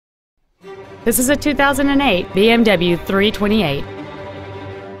This is a 2008 BMW 328.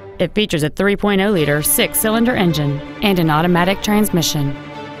 It features a 3.0-liter 6-cylinder engine and an automatic transmission.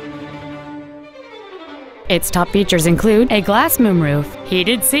 Its top features include a glass moonroof,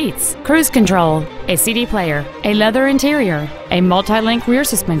 heated seats, cruise control, a CD player, a leather interior, a multi-link rear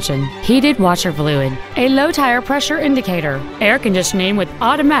suspension, heated washer fluid, a low tire pressure indicator, air conditioning with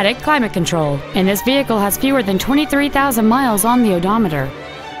automatic climate control, and this vehicle has fewer than 23,000 miles on the odometer.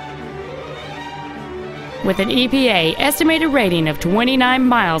 With an EPA estimated rating of 29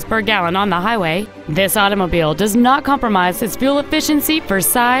 miles per gallon on the highway, this automobile does not compromise its fuel efficiency for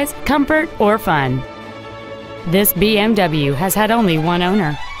size, comfort, or fun. This BMW has had only one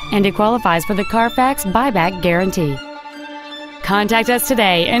owner, and it qualifies for the Carfax buyback guarantee. Contact us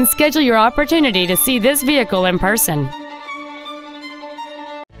today and schedule your opportunity to see this vehicle in person.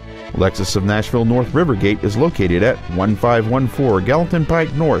 Lexus of Nashville North Rivergate is located at 1514 Gallatin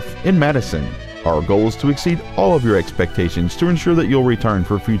Pike North in Madison. Our goal is to exceed all of your expectations to ensure that you'll return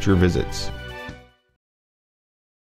for future visits.